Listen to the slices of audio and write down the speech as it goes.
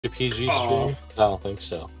A PG stream? I don't think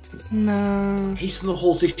so. No. Ace in the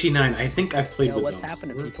Hole 69. I think I've played with what's them.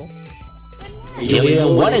 happening, people?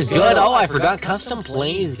 Yo, what is good? Oh, I forgot custom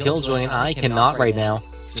plays Killjoy and I cannot right now.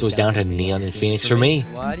 So it's down to Neon and Phoenix for me.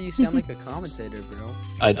 Why do you sound like a commentator, bro?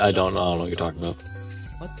 I don't know what you're talking about.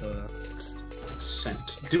 What the?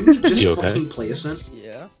 Ascent. Did we just You okay? fucking play Ascent?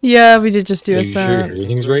 Yeah. Yeah, we did just do Are a you sure set.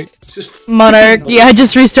 everything's right? It's just Monarch. Yeah, I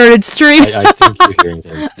just restarted stream. I think you're hearing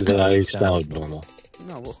things. That I sound normal.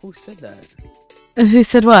 No, well, who said that? Who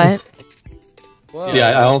said what? Whoa,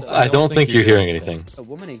 Yeah, I don't think you're hearing anything. A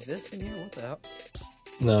woman exists in here? What the hell?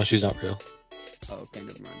 No, she's not real. Oh, okay,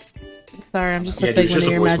 never mind. Sorry, I'm just Yeah, a dude, figment it's of just a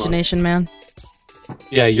your voice mod. imagination, man.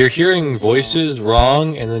 Yeah, you're hearing voices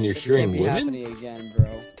wrong, and then you're This hearing can't be women. happening again, bro.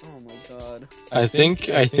 Oh my god. I think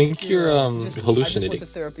you're I just hallucinating. went to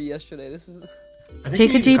therapy yesterday. This is. I think Take you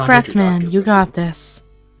a need to deep contact breath, your man. doctor. You got this.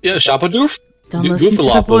 Yeah, Shapadoof. Don't You listen to the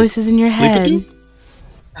goofalopo. voices in your head.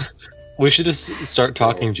 We should just start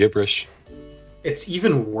talking gibberish. It's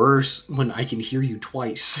even worse when I can hear you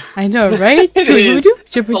twice. I know, right? It is.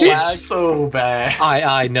 It's so bad.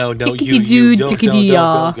 I know, no, Dickety-doo, you go,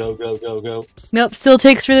 dickety-yaw. go. Nope, still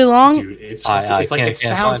takes really long. Dude, it's I it's like can't it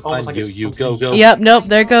sounds almost like you. it's You go. Yep, nope,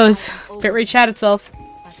 there it goes. Bit rechat itself.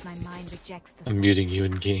 But my mind rejects them. I'm muting you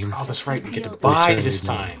in game. Oh, that's right. We get to buy this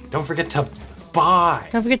time. Don't forget to buy.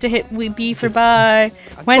 Don't forget to hit B for bye.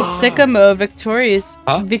 Went Sycamore, Victorious.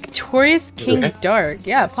 Huh? Victorious King Okay. Dark.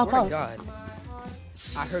 Yeah, I swear pop to up. God.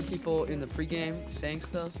 I heard people in the pregame saying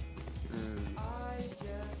stuff.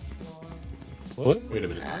 What? Wait a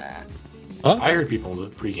minute. Huh? I heard people in the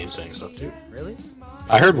pregame saying stuff too. Really?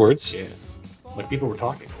 I heard words. Yeah. Like people were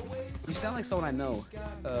talking. You sound like someone I know.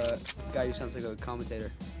 Guy who sounds like a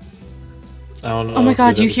commentator. I don't know. Oh my who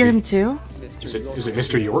god, that you would hear be. him too? Is it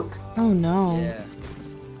Mr. York? Oh no. Yeah.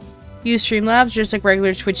 Use Streamlabs just like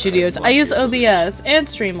regular Twitch studios. I use OBS and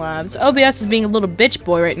Streamlabs. OBS is being a little bitch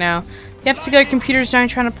boy right now. You have to go to computers down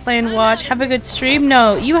trying to play and watch. Have a good stream?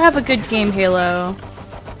 No, you have a good game, Halo.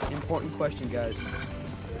 Important question, guys.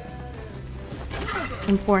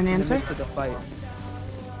 Important In the answer. midst of the fight,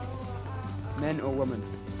 men or women?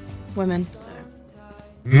 Women.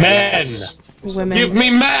 Men. Women. Give me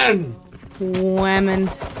men. Women.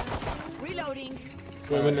 Reloading.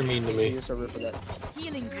 Women are mean to me. Your server for that.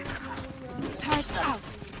 Healing. Turret out.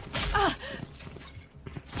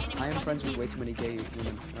 I am friends with way too many gay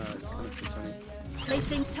women. It's kind of concerning.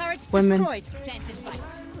 Placing turret Women. destroyed. Planted spike.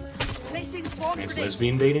 Placing swarm It's grenade.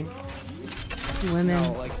 lesbian dating? Women.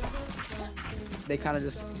 No, like they kind of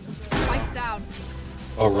just. Spikes down.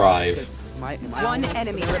 Arrive. Because my One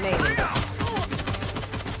enemy remaining.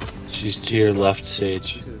 She's to your left,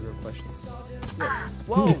 Sage. This is a real question.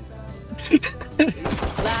 Whoa!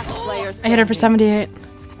 Last player. I hit her for 78.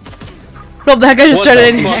 Well, that guy just What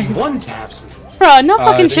started the anyway. She one taps me. Bro, no I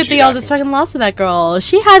fucking think shit. she They all got just me. fucking lost to that girl.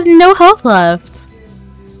 She had no health left.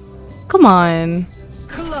 Come on.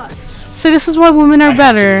 See, this is why women are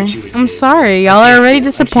better. I'm sorry, y'all are already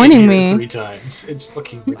disappointing me. 3 times. It's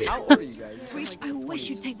fucking ridiculous. How old are you guys? I wish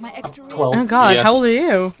you'd take my extra 12. Oh god, Yes. how old are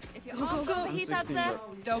you? If you're also heat up there,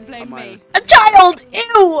 don't blame me. A child!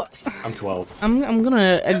 Ew! I'm 12. I'm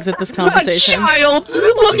gonna exit this conversation. Child,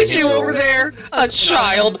 look at you over there. A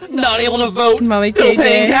child, not able to vote, Mommy still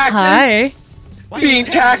paying KJ, taxes, hi. being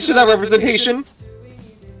taxed without representation.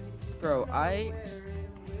 Bro, I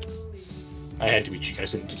had to be cheeky. I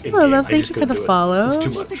said, Hello, love, I thank just you for couldn't the do it. follow. It's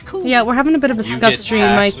too much. Yeah, we're having a bit of a You scuff get stream.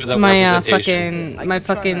 taxed without representation. My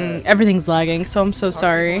fucking, everything's lagging, so I'm so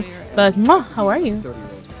sorry. But, mwah, how are you? 30-year-olds.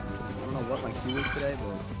 I don't know what my cue is today,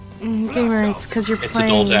 but Gamer, it's because you're It's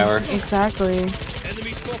playing. adult hour. Exactly.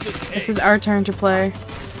 This is our turn to play.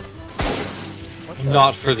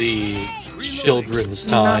 Not for the children's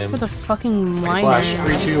Not time. for the fucking Flash.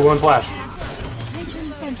 minor. 3, 2, 1, flash.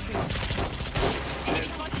 Placing sentry. Enemy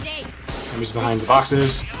spotted A. Enemies behind the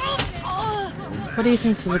boxes. What do you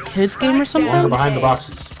think, this is a kid's game or Longer something? behind the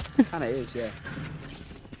boxes. kind of is, yeah.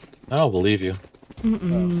 I don't believe you.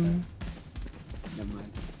 Mm-mm. Never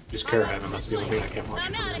mind. Just care having. That's the only thing I can't watch.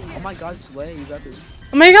 Oh my God, Slay, you got this.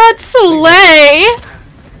 Oh my god, Slay!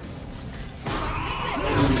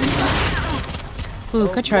 Ooh,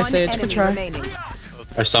 good try, Sage, good try.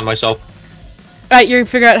 I stunned myself. Alright, you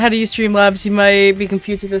figure out how to use Streamlabs, you might be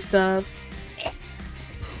confused with this stuff.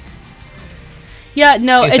 Yeah,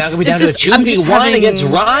 no, it's just, I'm just one against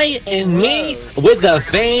having... Ryan and me with the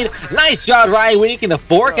fade. Nice job, Ryan, making the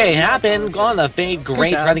 4K happen. On the fade,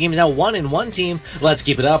 great. job. Ryan, the game is now 1-1 team. Let's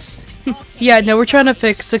keep it up. Yeah, no, we're trying to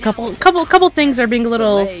fix a couple things that are being a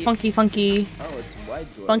little funky. Oh, it's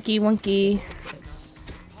wide door. Funky wonky.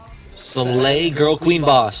 Slay, girl, queen,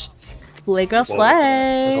 boss. Slay girl Whoa,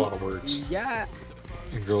 That's a slay. lot of words. Yeah.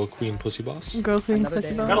 Girl Queen Pussy Boss. Girl Queen Another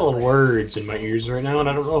Pussy day. I got a Boss. lot of words in my ears right now, and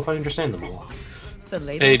I don't know if I understand them all. It's a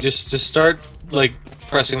lady. Hey, just start like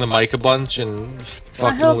pressing the mic a bunch and I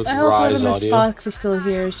fucking hope with Miss Rise audio. Fox is still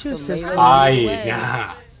here. She was so It's a sweet. lady.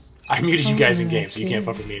 Yeah. I muted you guys in game, so you can't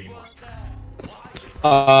fuck with me anymore.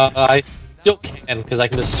 I still can because I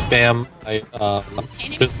can just spam.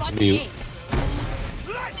 Enemy spotted mute. A.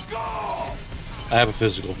 I have a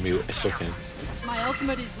physical mute. I still can. My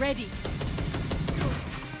ultimate is ready.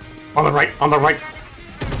 On the right, on the right.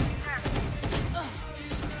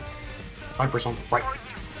 Viper's on the right.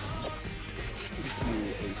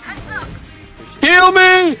 Heal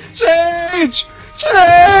me, Sage! Sage!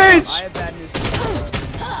 I have bad news.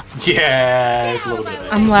 Yeah, it's a little bit of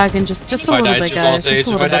it. I'm lagging just a If I little die, bit, it's your fault, guys. Sage. Just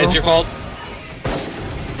a If I die, it's little your bit. fault.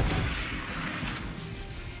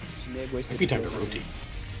 Might be time to rotate.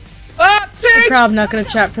 Ah, I'm Sage! probably not gonna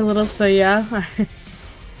chat for a little, so yeah.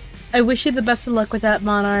 I wish you the best of luck with that,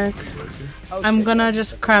 Monarch. I'm gonna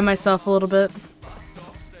just cry myself a little bit.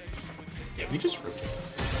 Yeah, we just rotate.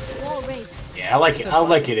 Wall raised. Yeah, I like it. I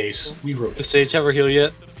like it, Ace. We rotate. Does Sage ever heal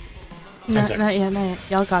yet? Not seconds. yet, not yet.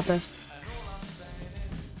 Y'all got this.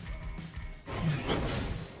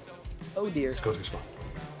 Oh dear. Let's go through spawn.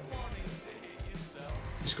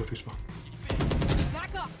 Let's go through spawn.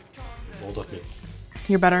 Back up. Hold up mid.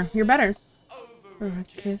 You're better. You're better.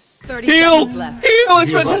 Kiss. 30 Heal! seconds left. Heal!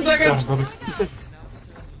 It's Here's 20 left. seconds! Got him, brother.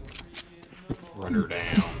 Run her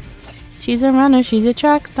down. She's a runner. She's a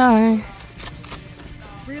track star.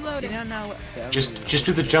 Reloading. Just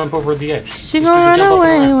do the jump over the edge. She Just gonna do the run jump up and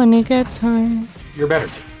away around. when he gets home. You're better.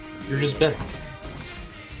 You're just better.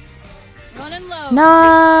 Running low. 10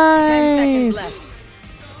 seconds Nice. left.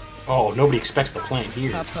 Oh, nobody expects the plant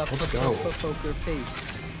here. Pop, pop, Let's pop, go. pop, poker face.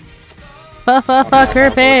 Fuck her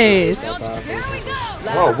face. Here we go.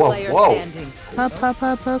 Whoa, whoa, whoa.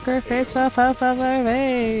 Poker face. Fuck her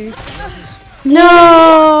face.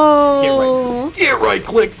 No. Get right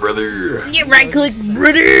click, brother. Get right click,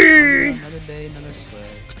 brother. Another day, another slay.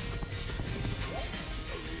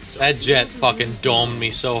 That jet fucking domed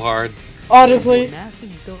me so hard. Honestly. Massive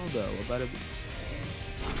dildo about a.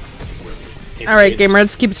 All right, gamer.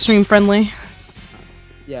 Let's keep it stream friendly.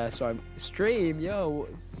 Yeah, so I'm stream, yo.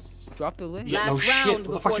 Drop the link. Yeah, no Last shit. round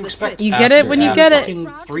What the fuck before you the expect? switch. You get it when you get it. Fucking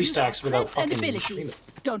 3 stacks without Strengths and fucking streaming. abilities.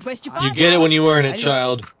 Don't waste your You firepower. get it when you earn I it, know.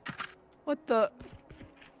 child. What the?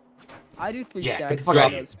 I do 3 Yeah, get stacks the fuck out of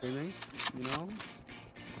without here. streaming. You know?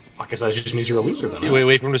 I guess that just means you're a loser then. huh?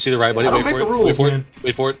 Wait for him to see the right, buddy. I don't Wait make for the it. rules, Wait for man. it.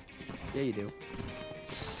 Wait for it. Yeah, you do.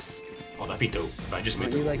 Oh, that'd be dope. If I just made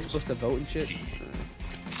Aren't the you like rules. supposed to vote and shit?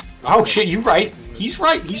 Oh shit, you right. He's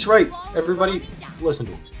right. He's right. Everybody, listen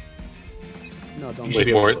to him. No, don't You should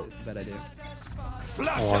be able to- It's a bad idea.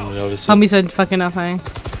 I want to notice it. Homie said fucking nothing.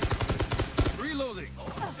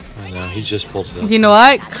 I know, he just pulled it up. Do you know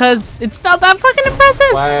what? Cause it's not that fucking impressive.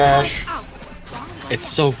 Flash. It's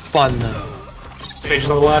so fun though. Stages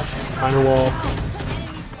on the left. On your wall.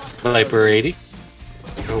 Sniper 80.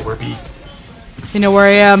 Go where B. You know where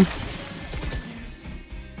I am.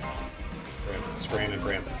 Scram and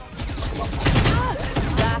Bram.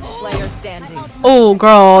 Last player standing. Oh,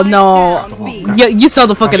 girl, no. Down B. You saw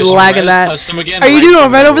the fucking Just lag of that. Custom again, Are you right? doing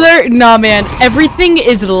alright over there? Nah, man. Everything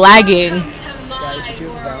is lagging. Guys, did you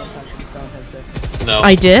have Valentine's Day? No.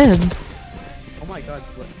 I did. Oh my god,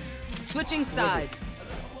 it's like, Switching sides.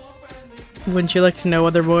 Wouldn't you like to know,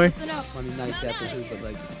 other boy? Listen up. I mean, not exactly who, but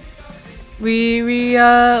like, We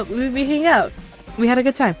hang out. We had a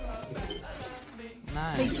good time.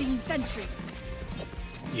 nice. Placing sentry.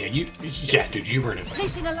 Yeah, yeah, dude, you were in it.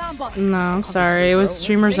 Placing alarm bot. No, I'm sorry. It was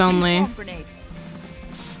streamers Placing only. swarm grenade.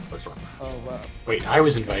 What's wrong? Oh wow. Wait, I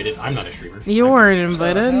was invited. I'm not a streamer. You weren't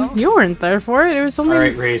invited. You weren't there for it. It was only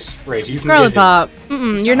Alright, Raze, you can girly get in. pop.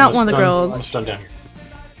 Mm-mm, you're not one of the I'm girls. stunned down here.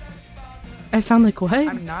 I sound like what?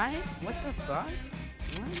 I'm not? What the fuck?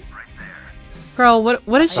 Girl, what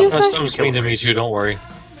did you say? Custom's mean to me too, don't worry.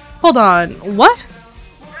 Hold on. What?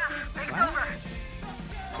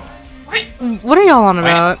 What are y'all on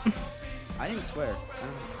about? I didn't swear.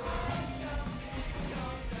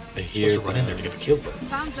 I You're hear supposed to run in there to get the kill, bro.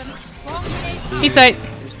 Found them. Swarm grenade. He said,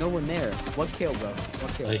 There's no one there. What kill, bro?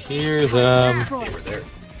 What kill? I hear them. They were there.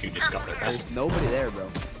 You just got there fast. There's nobody there, bro.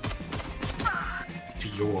 To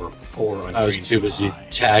your poor I was untrained too busy eye.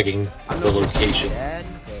 tagging the location. Dad,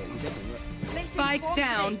 but you definitely were. Placing Spike swarm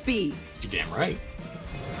down grenade. B. You damn right.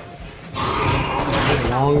 The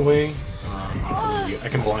long way. I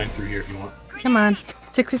can blind through here if you want. come on.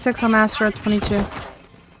 66 on Astra, 22.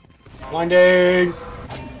 Blinding!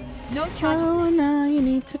 No charges. Oh, now you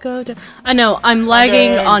need to go down. I know, I'm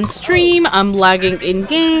lagging on stream, I'm lagging in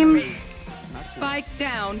game. Spike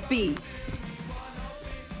down B.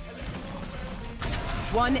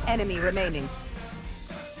 One enemy remaining.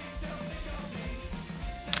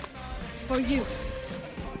 For you.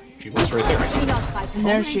 She was right there. Do not fight. And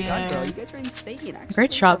there Oh she my God, girl, is. you guys are insane, actually.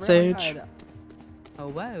 Great shot, Oh, Sage. God. Oh,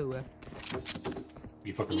 wow.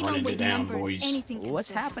 You fucking Even running with it down, numbers, boys. anything can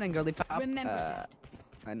What's happen. happening, girly pop? Remember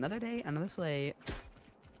Another day, another sleigh.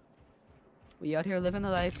 We out here living the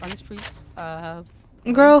life on the streets of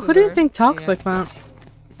Girl, who do you Vancouver, think talks and like that?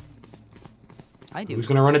 I do. Who's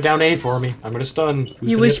gonna run it down A for me? I'm gonna stun. Who's You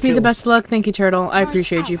gonna wish get me the kills? best of luck. Thank you, Turtle. I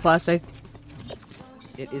appreciate you, Plastic.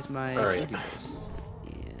 It is my Alright. foodie dose.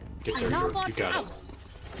 And Get there, Alarm you bot got it. out.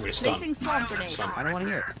 I'm gonna stun. Placing swarm grenade. Stun. I don't want to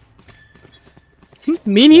hear it.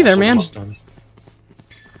 Me neither, man. Stun.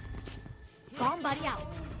 Bomb buddy out.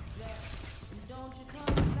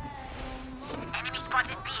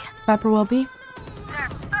 Pepper will be.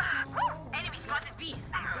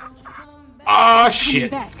 Ah, Coming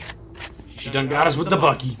shit. back. She done got us with the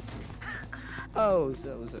Bucky. Oh, so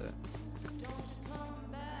that was a.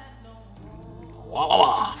 Wah, wah,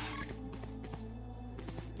 wah.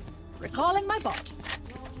 Recalling my bot.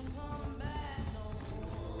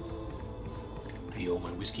 Hey, oh,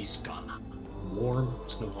 my whiskey's gone warm.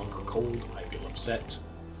 It's no longer cold. I feel upset.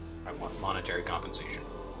 I want monetary compensation.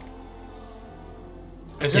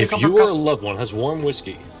 Is it If come from your custom? loved one has warm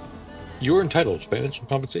whiskey, you are entitled to financial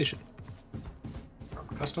compensation.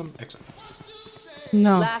 Custom? Excellent.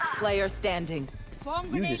 No. Last player standing. Swarm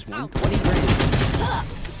You grenade just won out. 20 grand.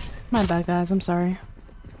 My bad, guys. I'm sorry.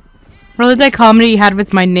 Really, that comedy you had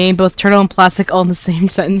with my name, both Turtle and Plastic, all in the same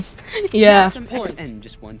sentence. Yeah, Custom point. XN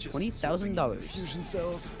just won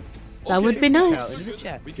 $20,000. that would be Now nice. in the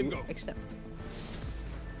chat, accept.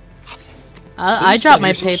 I dropped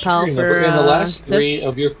my Send your PayPal security for number and the last three tips.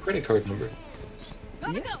 of your credit card number.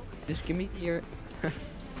 Gotta Yeah. go. Just give me your.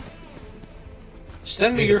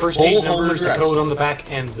 Send me Hey, your the first full eight home numbers, the address. code on the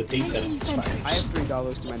back, and the date that it I expires. have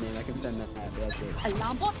 $3 to my name. I can send that. That's it.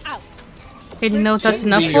 Alarm bot out. Hey, do you know what that's Send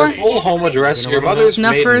enough me your for? full home address, your mother's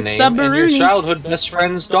Enough for maiden a name, and your Subaruni. childhood best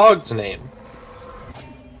friend's dog's name.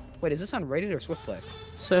 Wait, is this on rated or Swift Play?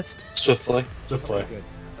 Swift. Swiftly. Just play. Good.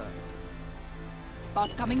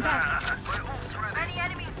 Bot coming back.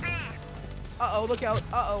 Uh oh, look out.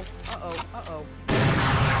 Uh oh. Uh oh. Uh oh.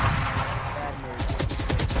 Bad move.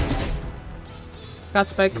 Got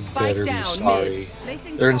spiked. Spike Better be down, sorry.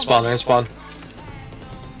 Placing They're in spawn, they're in spawn.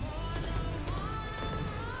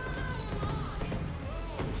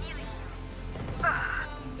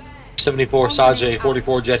 $74 Sajay,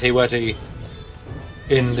 44 Jetty Wetty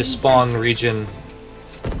in the spawn region.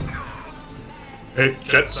 Hey,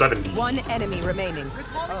 Jet 70. One enemy remaining.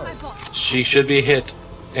 Recalling my bot. She should be hit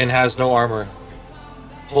and has no armor.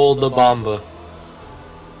 Hold the bomba.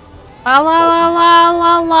 La la la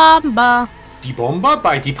la la lamba. Die Bomber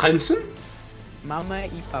bei die Prinzen? Mama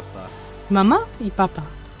y Papa. Mama y Papa.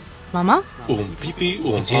 Mama? Pipi,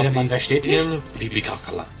 Ist jedermann versteht nicht? in Pipi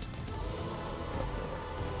Kakalat.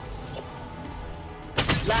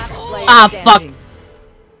 Last player Ah, fuck. standing.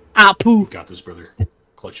 Ah, poo. Got this, brother.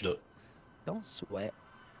 Clutch it up. Don't sweat.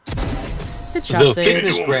 Good The job, Sage.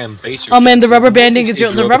 fitness gram baser. Oh man, the stats rubber is banding is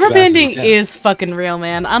real. The rubber fast as banding you can. is fucking real,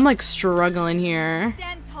 man. I'm like struggling here.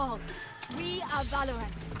 Stand tall. We are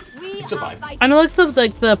Valorant. We It's a are vibe. fighting. I know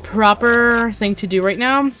the proper thing to do right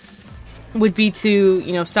now would be to,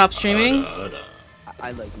 you know, stop streaming.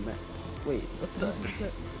 I like men. Wait, what the?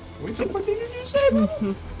 Wait, what did you say?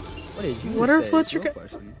 What did you What just are say? floats It's your your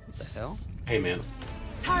question. What the hell? Hey, man.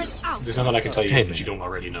 Turret out. There's nothing I can tell you Hey, that man. you don't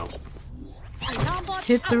already know. Alarm bot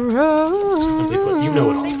Hit the out. Simply put, road. you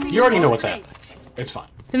know it all. Placing You already know swarm what's grenade. happening. It's fine.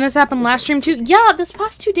 Didn't this happen last stream too? Yeah, this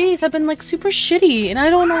past 2 days have been like super shitty, and I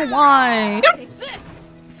don't know why. Take this.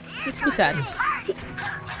 Makes me sad.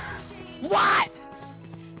 What?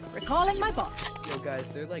 Recalling my bot. Yo, guys,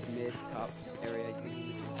 they're like mid top area.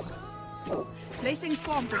 Placing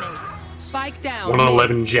swarm grenade. Spike down.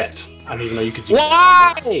 111 Jet. I didn't even know you could do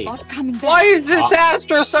that. Why? Bot coming back. Why is this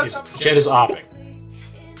Astra so... It's- Jet is opping.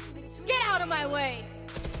 Get out of my way.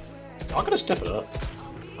 Y'all gotta step it up.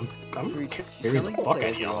 I'm Sound carrying like the you fuck play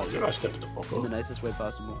at y'all. Overwatch. You gotta step it the fuck In the up. nicest way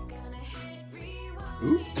possible.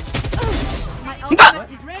 Ooh. My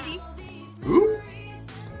ultimate is ready. Ooh.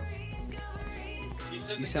 You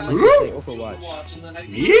sound like you play Overwatch.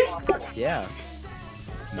 Yeah? Yeah.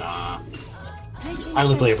 Nah. I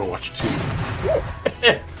only play Overwatch 2.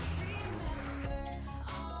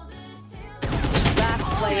 Last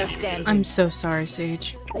player standing. I'm so sorry,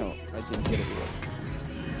 Sage. No, I didn't get it.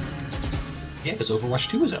 Yeah, because Overwatch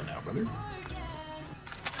 2 is out now, brother.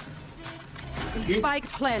 Spike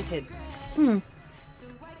planted.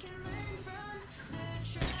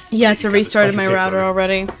 Yes, I restarted special my kick, router brother.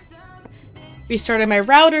 already. restarted my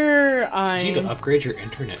router. You need to upgrade your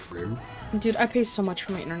internet, bro. Dude, I pay so much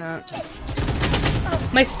for my internet.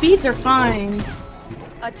 My speeds are fine.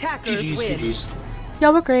 Attackers GG's, win. GG's.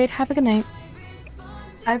 Y'all were great. Have a good night.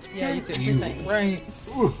 I've Yeah, done you too. everything right.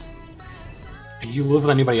 Ooh. Do you live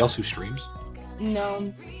with anybody else who streams?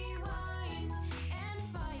 No.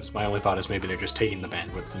 Because my only thought is maybe they're just taking the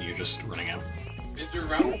bandwidth and you're just running out. Is your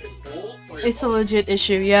router just old? Or It's a legit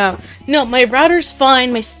issue, yeah. No, my router's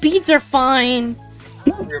fine. My speeds are fine.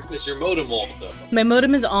 is your modem old though? My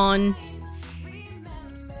modem is on.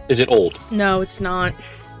 Is it old? No, it's not.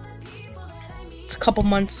 It's a couple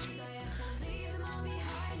months.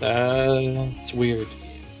 It's weird.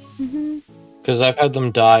 Because I've had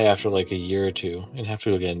them die after like a year or two and have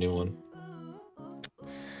to go get a new one.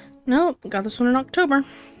 No, got this one in October.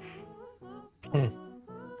 Hmm.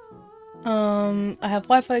 I have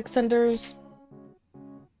Wi-Fi extenders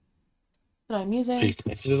that I'm Are you using.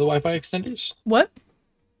 connected to the Wi-Fi extenders? What?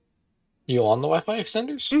 You on the Wi-Fi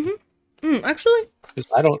extenders? Actually? 'Cause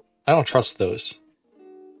I don't trust those.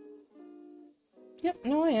 Yep,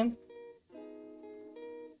 no I am.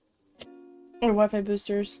 Or Wi-Fi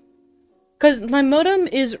boosters. Cause my modem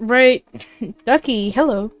is right Ducky,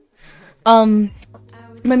 hello. My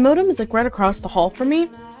modem is like right across the hall from me.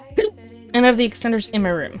 And I have the extenders in my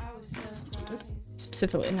room.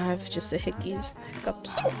 Specifically, and I have just the hiccups.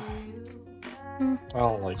 I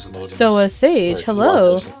don't like modems. So Sage, Sorry,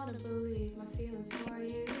 hello.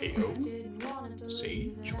 Hey, oh.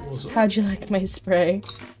 Sage, what's up? How'd you like my spray?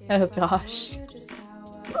 Oh gosh.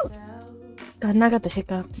 God, and I got the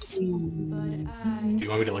hiccups. Do you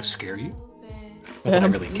want me to like scare you? Not that I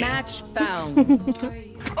really can. Match found.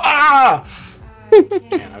 Ah! Man,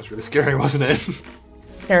 that was really scary, wasn't it?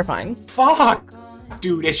 Terrifying. Fuck!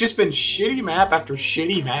 Dude, it's just been shitty map after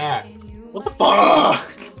shitty map. What the fuck?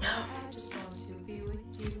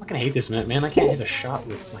 I fucking hate this map, man. I can't hit a shot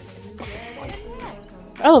with my fucking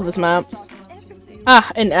life. I love this map.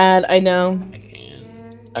 Ah, an ad, I know. I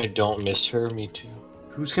can. I don't miss her. Me too.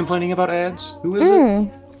 Who's complaining about ads? Who is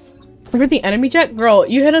it? Remember the enemy jet? Girl,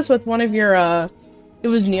 you hit us with one of your, it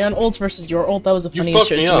was neon ults versus your ult. That was the You funniest fucked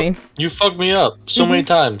shit me to up. me. You fucked me up so many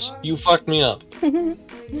times. You fucked me up.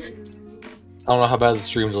 I don't know how bad the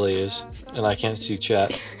stream delay is, and I can't see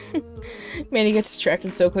chat. Man, you get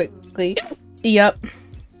distracted so quickly. Yep.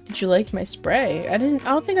 Did you like my spray? I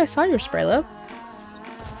don't think I saw your spray, love.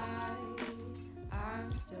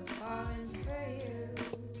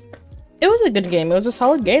 It was a good game. It was a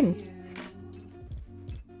solid game.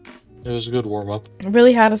 It was a good warm-up. It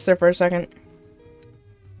really had us there for a second.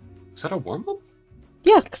 Is that a warm-up?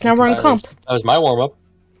 Yeah, because now we're on comp. That was my warm-up.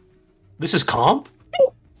 This is comp?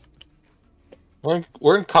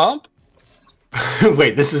 We're in comp?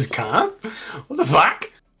 Wait, this is comp? What the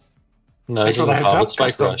fuck? No, this Thanks for the isn't heads comp. up, It's Spike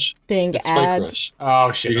custom. Rush. Dang It's Spike ad. Rush.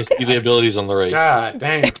 Oh shit. You can see the abilities on the right. God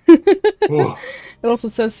damn. Ooh, It also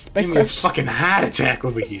says Spike give me a Rush. fucking heart attack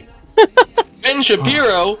over here. Ben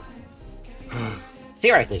Shapiro!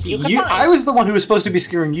 Theoretically, you could I find. was the one who was supposed to be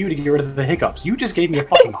scaring you to get rid of the hiccups. You just gave me a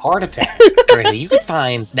fucking heart attack. Theoretically, you could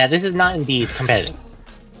find that this is not indeed competitive.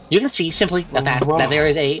 You can see simply the fact that there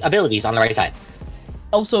is abilities on the right side.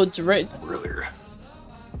 Also, it's written. Earlier.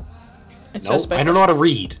 It No, says Spike I don't know how to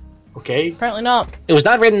read. Okay? Apparently not. It was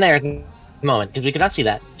not written there at the moment because we could not see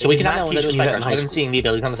that, so They we did could not not know that it teach was me that Spike in Rush high other than school. seeing the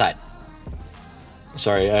abilities on the side.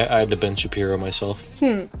 Sorry, I had to Ben Shapiro myself.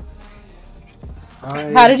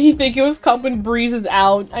 How did he think it was comp when Breeze is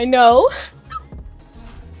out? I know.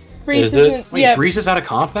 Breeze Is it? isn't. Wait, Yeah, Breeze is out of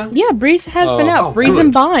comp now? yeah. Breeze has been Oh. out. Oh, Breeze good.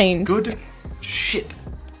 and Bind. Good shit.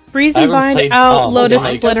 Breeze I and haven't Bind played out. comp. Lotus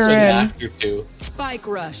I Splitter got some in. after two. Spike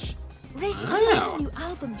rush. Racing Wow. a new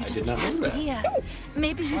album you I just did not know have to that. hear.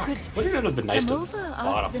 Maybe you could Wouldn't it have been nice to come over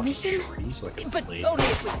bought a after the fucking mission. shorty so I could But play? only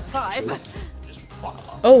if it's 5. Just fuck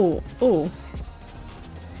off. Oh, oh.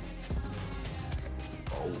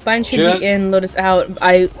 Bind should Jet. be in. Lotus out.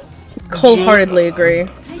 I wholeheartedly agree.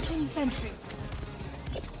 Placing sentry.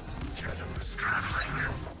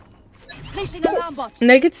 Placing alarm bot.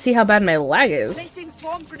 And I get to see how bad my lag is. Placing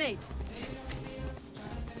swarm grenade.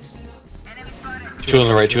 Two on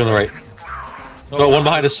the right, two on the right. Oh, one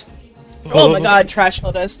behind us. Oh my god, trash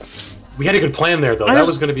Lotus. We had a good plan there, though. I That just-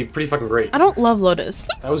 was going to be pretty fucking great. I don't love Lotus.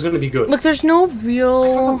 That was going to be good. Look, there's no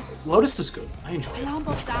real. Lotus is good. I enjoy it. Alarm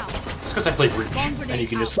bot down. It's because I play Breach, and you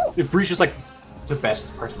can just... Breach is like the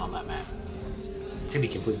best person on that map. To be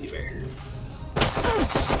completely fair.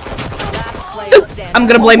 Last player standing. I'm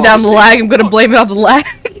gonna blame down the lag. I'm gonna blame it on the lag.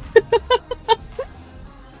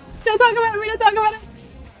 Don't talk about it. We don't talk about it.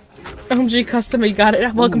 OMG custom, you got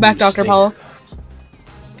it. Welcome back, Dr. stay Paula.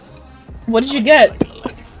 What did you get?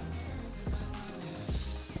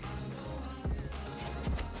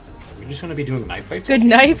 just gonna be doing knife fights? Good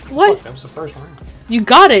knife? Fuck, What? that was the first round. You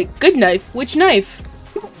got it. Good knife. Which knife?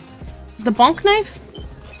 The bonk knife?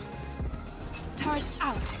 Turret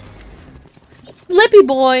out. Lippy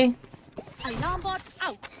boy. Alarm bot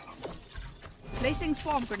out. Placing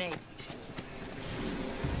swarm grenade.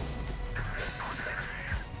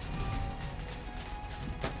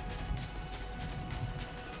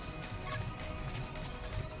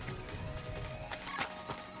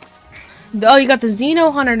 Oh, you got the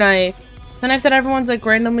Xeno Hunter knife. The knife that everyone's like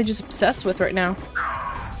randomly just obsessed with right now.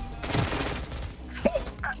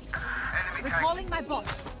 Recalling my bot.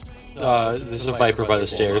 There's a viper by the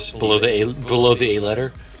stairs below the A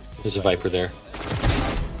letter. There's a viper there.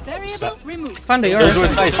 Variable removed. Fun to Killjoy's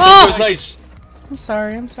yours. nice. Oh! Killjoy's nice. I'm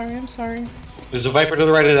sorry, I'm sorry, I'm sorry. There's a viper to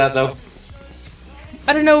the right of that though.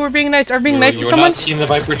 I don't know, we're being nice. Are we being nice to You're someone? not seeing the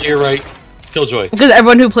viper to your right. Killjoy. Because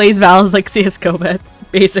everyone who plays Val is like CSGO bets,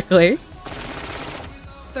 basically.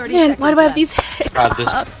 30 Man, seconds why do I have left. these God, this-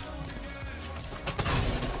 hiccups?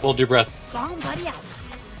 Hold your breath. Bomb buddy out.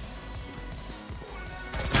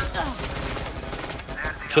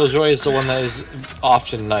 Killjoy is the one that is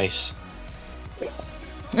often nice.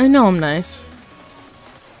 I know I'm nice.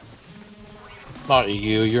 Not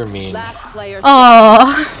you, you're mean. Last player.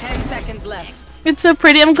 Oh, 10 seconds left. it's so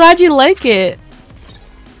pretty. I'm glad you like it.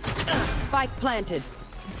 Spike planted.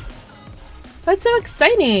 That's so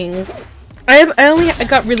exciting. I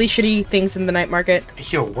got really shitty things in the night market.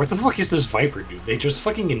 Yo, where the fuck is this Viper, dude? They just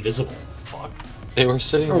fucking invisible. Fuck. They were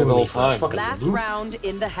sitting there the whole time. Fucking Last loop. round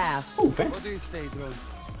in the half. Ooh, Phantom.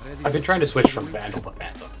 I've been trying to switch from Vandal to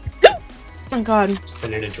Phantom. Oh my god. It's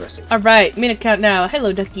been an interesting. Alright, minute count now.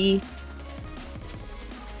 Hello, Ducky.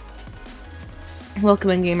 Welcome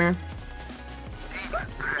in, gamer.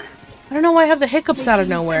 I don't know why I have the hiccups out of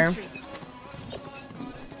nowhere.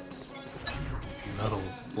 Another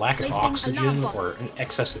lack of oxygen or an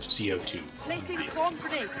excess of CO2. Placing swarm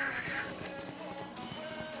grenade.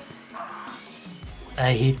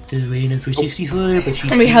 I hit the arena for 64, but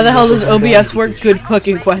she's... I mean, how the hell does OBS work? Good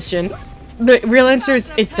fucking question. The real answer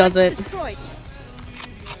is it doesn't. Destroyed.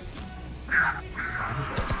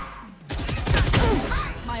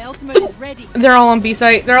 My ultimate is ready. They're all on B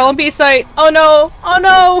site. They're all on B site. Oh no! Oh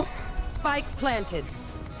no! Spike planted.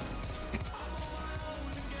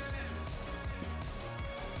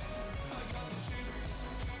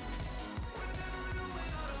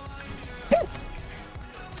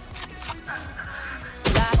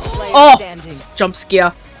 Last player Oh! standing. Jump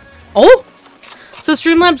scare. Oh? So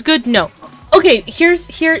Streamlabs good? No. Okay, here,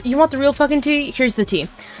 you want the real fucking tea? Here's the tea.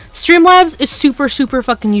 Streamlabs is super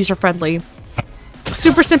fucking user friendly.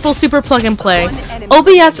 Super simple, super plug and play.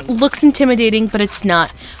 OBS looks intimidating, but it's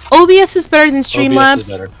not. OBS is better than OBS is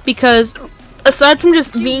Streamlabs better. because aside from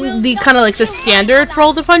just being the kind of like the standard for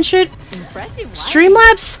all the fun shit,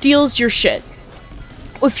 Streamlabs steals your shit.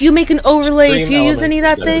 If you make an overlay, if you use any of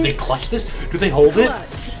that Do they thing, clutch this? Do they hold it?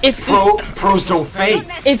 if Pros don't fake.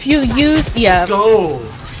 if you use, yeah, Go.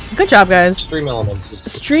 good job, guys. Stream Elements.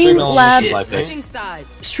 Streamlabs- is my thing. Switching sides.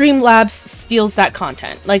 Streamlabs steals that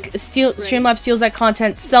content. Like, Streamlabs steals that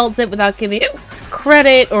content, sells it without giving it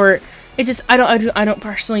credit, or it just I don't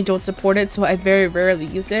personally don't support it, so I very rarely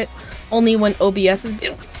use it. Only when OBS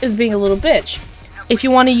is being a little bitch. If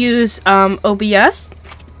you want to use OBS,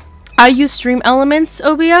 I use Stream Elements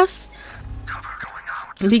OBS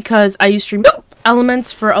because I use Stream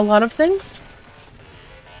Elements for a lot of things.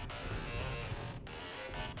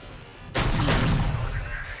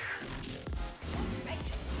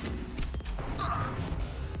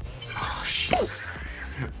 Oh shit.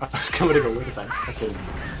 I was coming to go look at that fucking...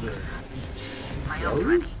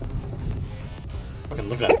 Fucking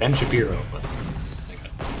look at that Ben Shapiro. But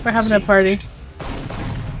We're having a party.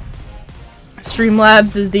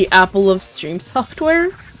 Streamlabs is the Apple of stream software.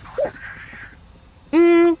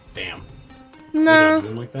 damn. You No, don't do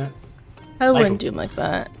him like that? I wouldn't do him like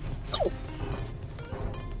that.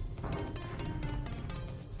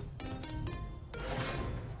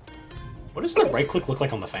 What does the right click look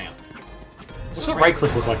like on the fan? What's the right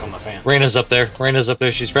click look like on the fan? Reyna's up there. Reyna's up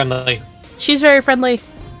there. She's friendly. She's very friendly.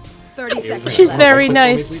 30 Yeah, seconds She's left. very Right click for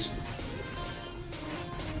me, nice. please.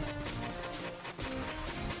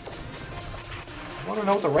 I want to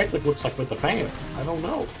know what the right click looks like with the fan. I don't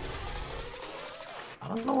know. I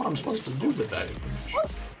don't know what I'm supposed to do with that. Is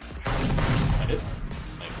that it?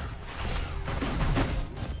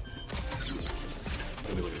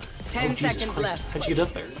 Let me look at it. 10 Jesus seconds Christ. left. How'd you get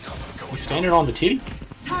up there? You standing on the titty?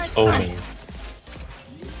 Oh man.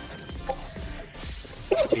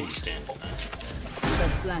 Titty standing,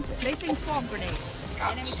 huh? Placing swarm grenade.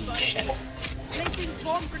 God, see shit. Placing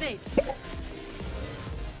swarm grenade.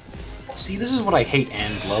 See, this is what I hate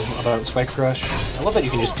and love about Spike Rush. I love that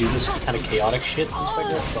you can just do this kind of chaotic shit in Spike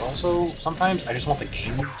Rush, but also, sometimes I just want the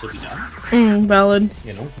game to be done. Valid.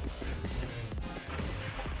 You know?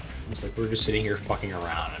 It's like, we're just sitting here fucking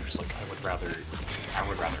around, I'm just like, I would rather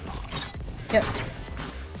not. Yep.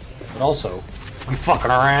 But also, I'm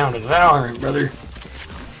fucking around in Valorant, brother.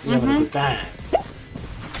 You having a good time.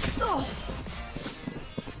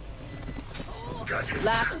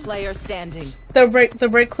 Last player standing. The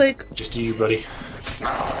right click. Just you, buddy.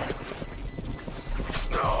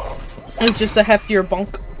 It's just a heftier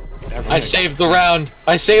bunk. I saved the round.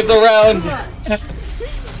 I saved the round.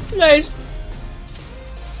 Nice.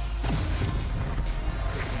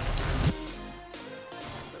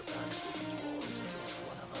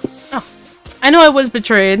 Oh, I know I was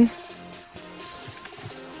betrayed.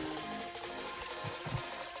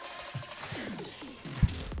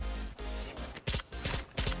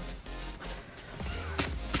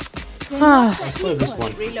 Let's play this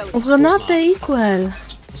one. We're not equal.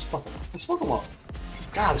 Let's fuck them up.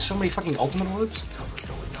 God, there's so many fucking ultimate orbs.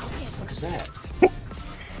 What is that?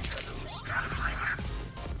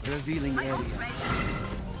 Revealing area.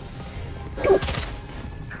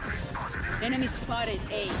 Enemy spotted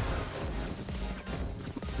A.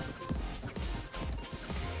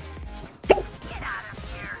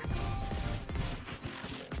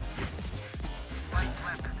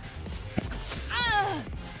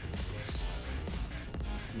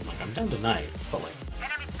 Like, I'm down tonight, but like,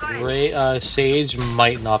 Ray, Sage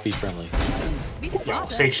might not be friendly. yeah,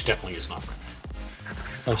 Sage definitely is not friendly.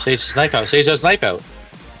 Oh, Sage snipe out. Sage has snipe out.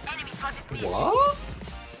 What?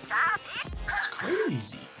 That's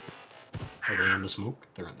crazy. Are they in the smoke?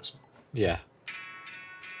 They're in the smoke. Yeah.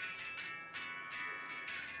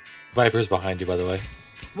 Viper's behind you, by the way.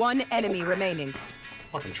 One enemy remaining.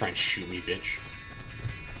 Fucking try and shoot me, bitch.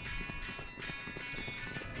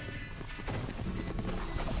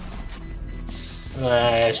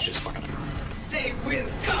 It's just fucking. They will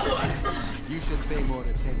cover. You should pay more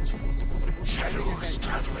attention. Shadows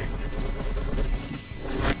traveling.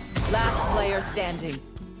 Last player standing.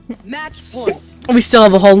 Match point. We still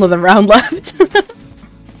have a whole nother round left.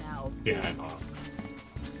 Yeah, I know.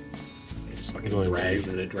 It just fucking drags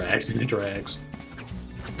and it drags and it drags.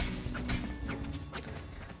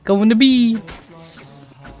 Going to be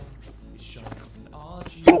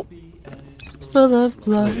full of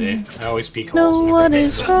blood. I always peek No holes. one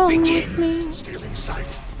is wrong with me. Stealing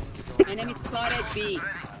sight. Enemy spotted B.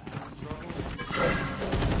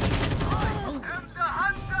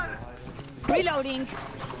 Reloading.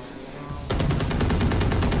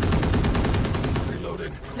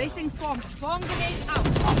 Reloading. Placing swarm. Swarm grenade out.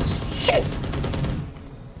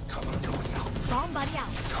 Cover going out. Swarm buddy out.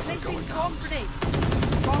 Placing swarm grenade.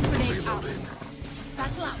 Swarm grenade out.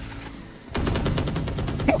 Satchel out.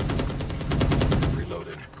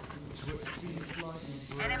 Reloading.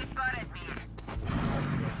 Enemy spotted B.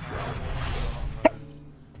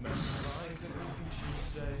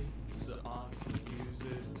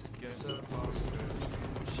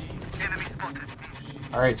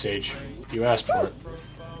 Alright, Sage. You asked for it.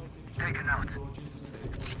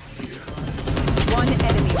 One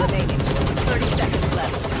enemy remaining. 30 seconds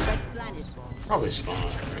left. Planet. Probably spawn.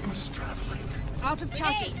 Out of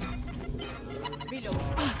charges. Reload.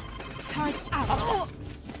 Turret out.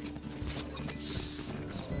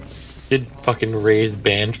 Did fucking Ray's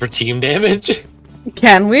banned for team damage?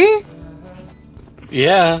 Can we?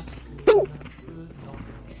 Yeah.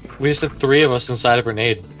 We just had 3 of us inside a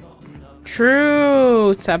grenade.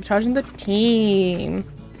 True. Sabotaging the team.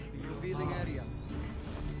 Revealing area.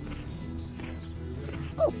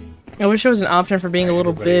 I wish there was an option for being a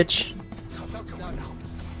little bitch.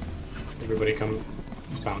 Everybody come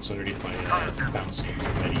bounce underneath my bounce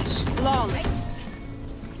eddies. Flawless.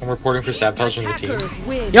 I'm reporting for sabotage from the team. Attackers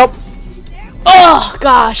win. Yep. Oh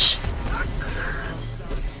gosh.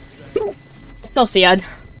 So sad.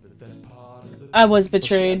 I was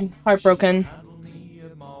betrayed. Heartbroken.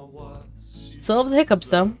 Still have the hiccups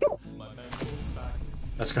though.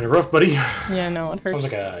 That's kind of rough, buddy. Yeah, no, it hurts.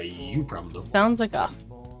 Sounds like a you problem, though. Sounds like a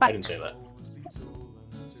I didn't say that.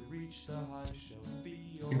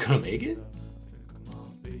 You gonna make it?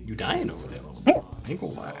 You dying over there, though. Ain't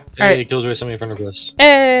gonna lie. Hey, Alright. Killjoy sent me in front of us.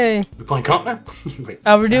 Hey! We playing comp now? Wait.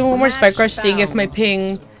 We're doing one more Spike Rush, seeing if my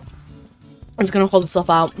ping is gonna hold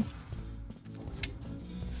itself out.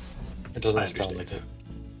 It doesn't I sound understand. like it.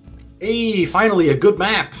 Hey, finally a good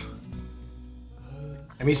map.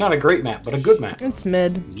 I mean, it's not a great map, but a good map. It's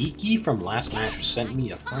mid. Miki from last match sent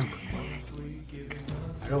me a friend.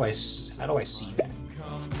 How do I see that?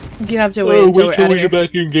 You have to wait until we're out of here.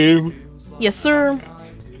 back in game. Yes, sir.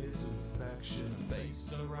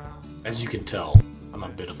 As you can tell, I'm a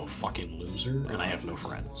bit of a fucking loser, and I have no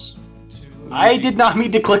friends. I did not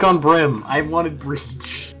mean to click on Brim. I wanted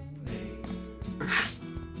Breach.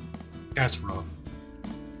 That's rough.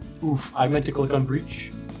 Oof, I meant to click on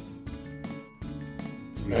Breach.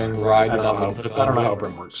 And Ride I don't know how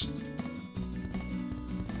Brim works.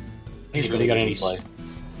 Anybody got any?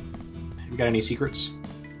 You got any secrets?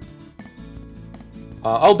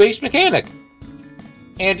 Oh, base mechanic!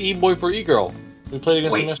 And E-boy for E-girl. We played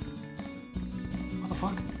against Wait. them. What the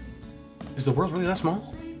fuck? Is the world really that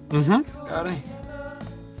small? Mm-hmm. God, I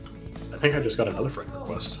think I just got another friend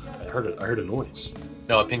request. I heard a noise.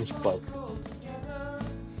 No, a ping bug.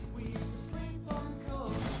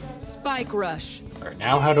 Spike rush. Alright,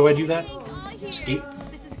 now how do I do that? Escape?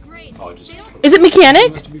 This is great. Oh, just... Is it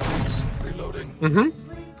mechanic? Mm-hmm.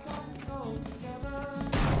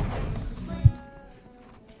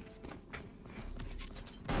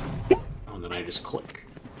 Oh, and then I just click.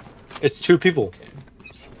 It's 2 people.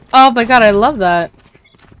 Oh my god, I love that.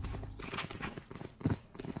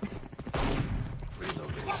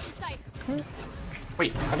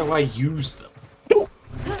 Wait, how do I use them?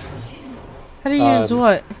 How do you use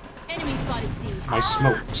what? Enemy spotted C. My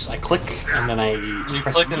smokes. I click, and then I You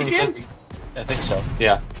press click E and again? click. I think so.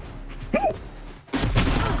 Yeah.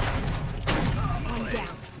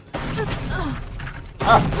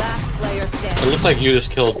 Last player It standing. looked like you just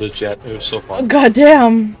killed the jet. It was so fun. God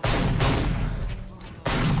damn.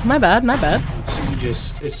 My bad, my bad.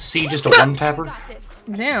 Is C just a one-tapper?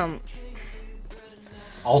 Damn.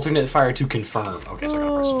 Alternate fire to confirm. Okay, so I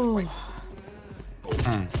gotta press it.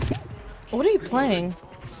 Oh. What are you playing?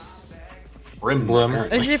 Brim. Brim.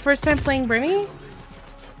 apparently. Is it your first time playing Brimmy?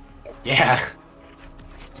 Yeah.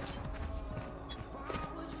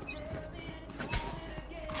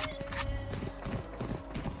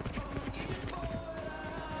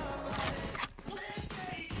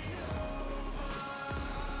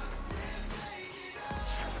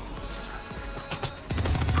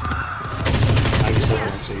 I guess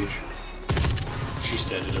that's on Sage. She's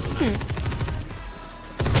dead, it doesn't matter.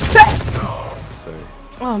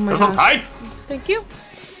 Oh my Doesn't god. hide! Thank you.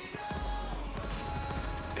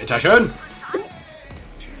 Attention!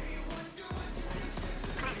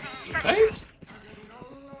 Right?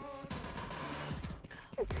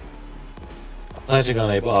 I'm actually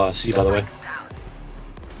gonna C, by the way.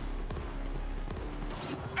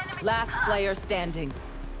 Last player standing.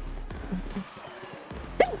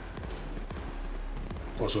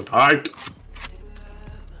 Also tight.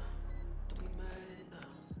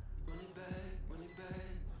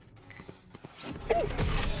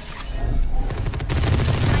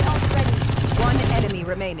 One enemy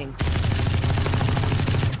remaining.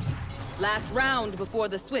 Last round before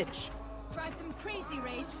the switch. Drive them crazy,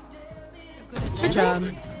 Raze. Good job.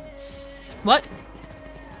 What?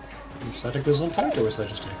 Static is on tight, or was that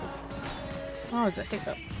just a hiccup? Oh, it's a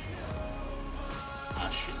hiccup. Ah,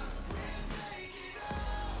 shit.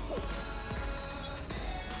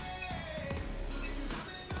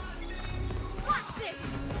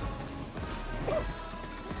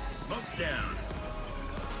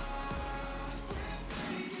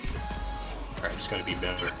 Alright, just gotta be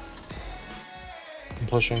better. I'm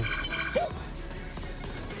pushing.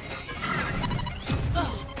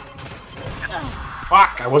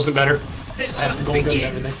 Fuck! I wasn't better. I had a gold gun and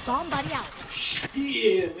everything. Somebody out.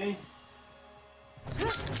 Yeah, man.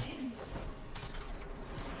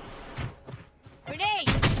 Grenade.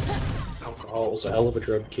 Alcohol is a hell of a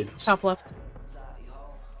drug, kids. Top left.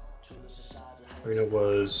 I mean, it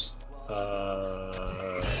was,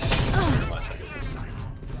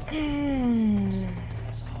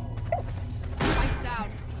 Spikes down.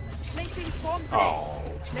 Placing swarm grenade. Oh.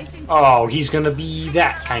 Placing Oh, he's gonna be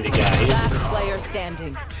that kind of guy. Last player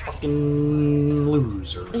standing. Fucking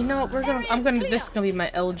loser. You know what? This is gonna be my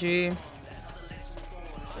LG.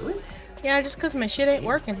 Yeah, just cause my shit ain't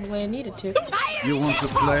working the way I need it to. You want to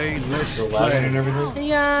play? Let's So loud and play. everything?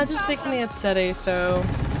 Yeah, just making me upsetty, so.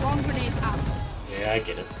 swarm grenade out. Yeah, I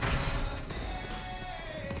get it.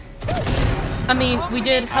 I mean, we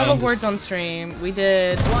did hella words on stream. We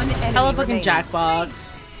did One enemy hella fucking remaining.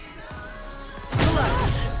 Jackbox.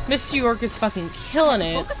 Mr. York is fucking killing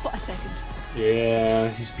it. Focus for a second. Yeah,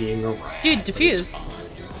 he's being a rat. Dude, diffuse.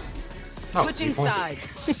 Oh, Switching you pointed.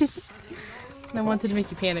 sides. I wanted to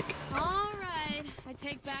make you panic. Alright. I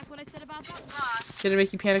take back what I said about that. Did it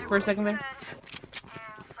make you panic for a second there?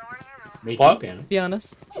 Make What? you panic. Be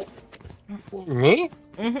honest. Me?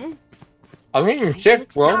 Mm-hmm. I'm eating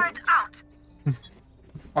chick, bro.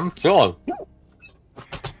 I'm chilling.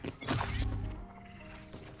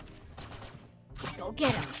 Go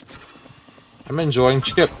get him. I'm enjoying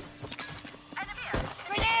chip.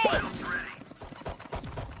 Grenade.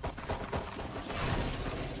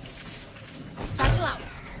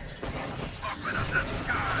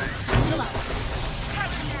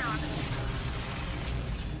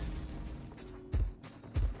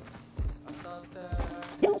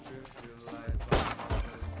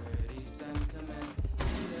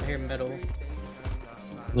 hear middle.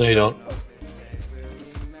 No, you don't.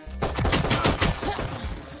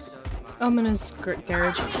 I'm in his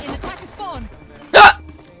garage. In attacker spawn.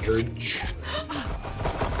 Urge.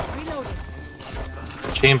 Reloading.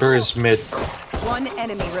 Chamber is mid. One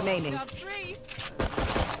enemy remaining. Got 3.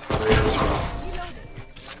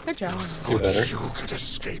 Good job. Do better. You could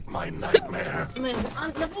escape my nightmare. Man,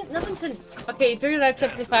 nothing to. Okay, figured it out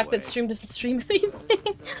except for the fact that stream doesn't stream anything.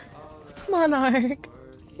 Monarch.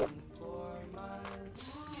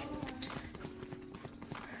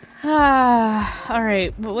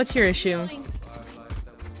 Alright, but what's your issue?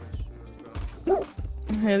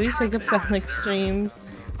 Okay, these hiccups sound like streams.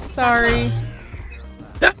 Sorry.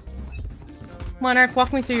 Monarch,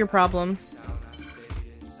 walk me through your problem.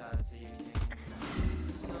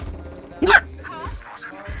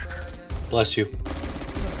 Bless you.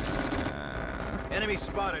 Enemy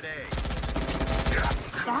spotted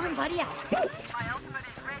A. Bomb buddy out.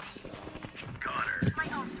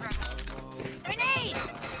 Grenade.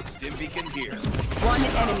 Stim beacon here. One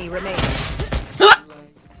enemy remaining.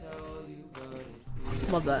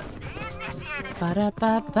 Love that.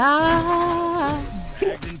 Ba-da-ba-ba.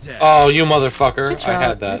 Oh, you motherfucker. Good shot, I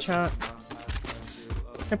had good that. shot.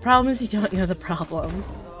 The problem is you don't know the problem.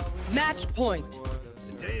 Match point.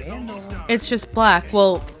 It's just black.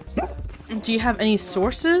 Well, do you have any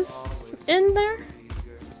sources in there?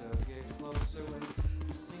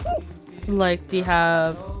 Like, do you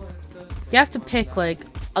have... You have to pick, like,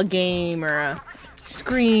 a game or a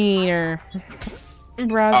screen or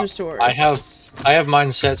browser source. I have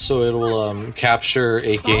mine set so it will capture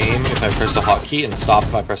a game if I press the hotkey and stop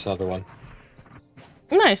if I press another one.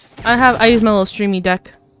 Nice. I use my little streamy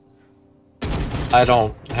deck. I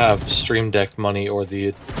don't have Stream Deck money or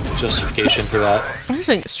the justification for that. I'm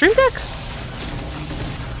saying stream decks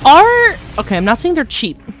are okay. I'm not saying they're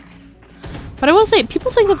cheap, but I will say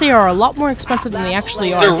people think that they are a lot more expensive than they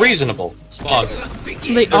actually are. They're reasonable. Spawn.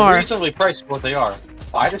 They They're are. reasonably priced for what they are.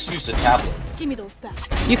 I just used a tablet. Give me those back.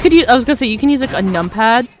 You could use. I was gonna say you can use like a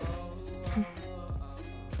numpad.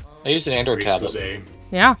 I used an Android Reese was tablet.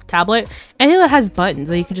 Yeah, tablet. Anything that has buttons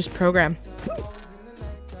that you can just program.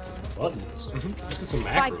 Buttons. Just get some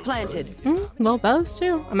Spike macros, planted. Well, those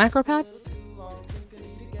too. A macro pad.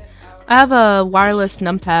 I have a wireless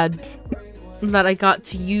numpad that I got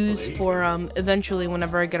to use for eventually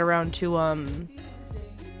whenever I get around to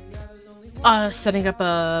setting up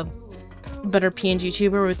a better PNG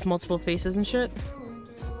tuber with multiple faces and shit.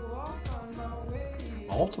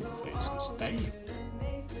 Multiple faces. Damn.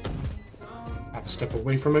 I have to step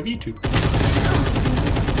away from a VTube.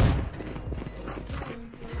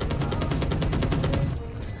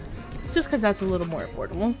 Just because that's a little more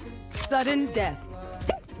affordable. Sudden death.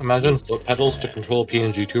 Imagine foot pedals to control a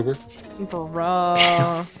PNG tuber.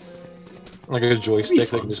 Bruh. Like a joystick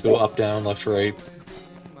that can just go up, down, left, right.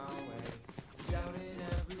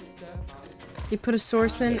 You put a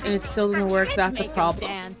source in and it still doesn't work, that's a problem.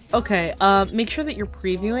 Dance. Okay, make sure that you're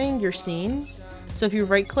previewing your scene. So if you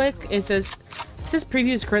right click, it says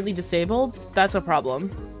preview is currently disabled. That's a problem.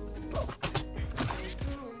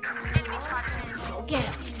 Get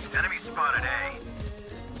him. Enemy spotted A.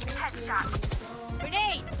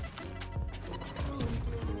 Grenade.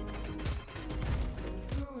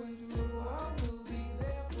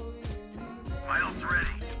 Miles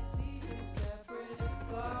ready.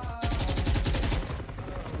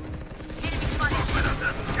 Open up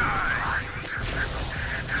the sky.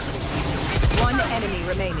 One enemy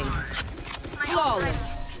remaining.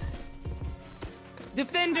 Flawless.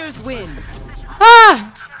 Defenders win.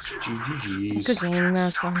 Ah! GGG's. Good game, that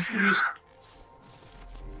was fun.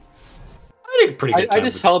 I did a pretty good I job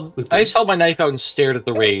just with held my knife out and stared at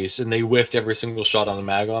the rays, and they whiffed every single shot on the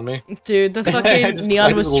mag on me. Dude, the I fucking just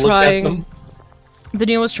Neon looked was at trying. them. The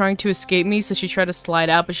Neon was trying to escape me, so she tried to slide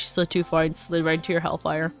out, but she slid too far and slid right into your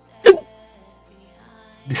hellfire.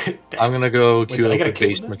 I'm gonna go Wait, queue did I up get a the kill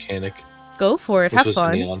base with that? mechanic, Go for it, which have was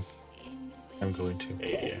fun. Neon. I'm going to.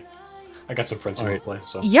 Yeah. I got some friends who Alright. want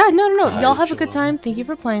to play, so. Yeah, no, Alright, y'all have a good chill out. time. Thank you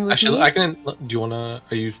for playing with Actually, me. I can. Do you wanna?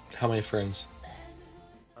 Are you? How many friends?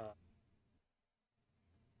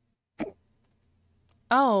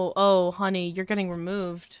 Oh, honey, you're getting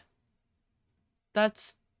removed.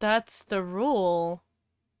 That's the rule.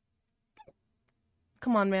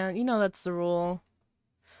 Come on, man. You know that's the rule.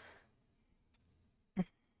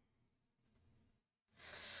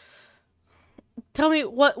 Tell me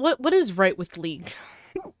what is right with League?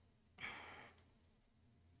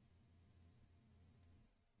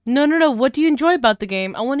 No. What do you enjoy about the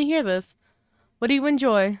game? I want to hear this. What do you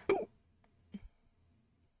enjoy?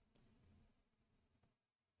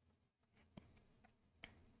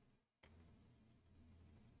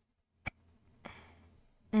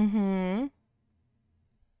 Mm-hmm.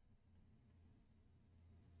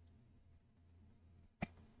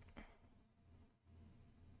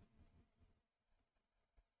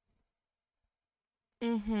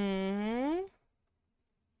 Mm-hmm.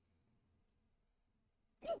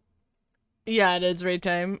 Yeah, it is raid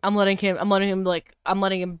time. I'm letting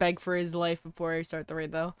him beg for his life before I start the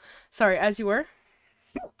raid though. Sorry, as you were.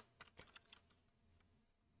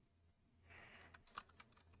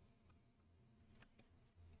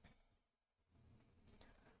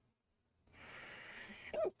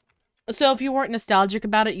 So if you weren't nostalgic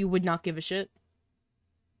about it, you would not give a shit.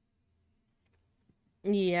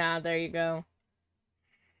 Yeah, there you go.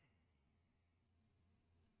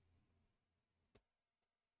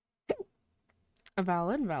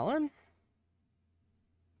 Valid, valid.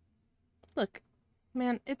 Look,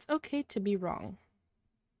 man, it's okay to be wrong.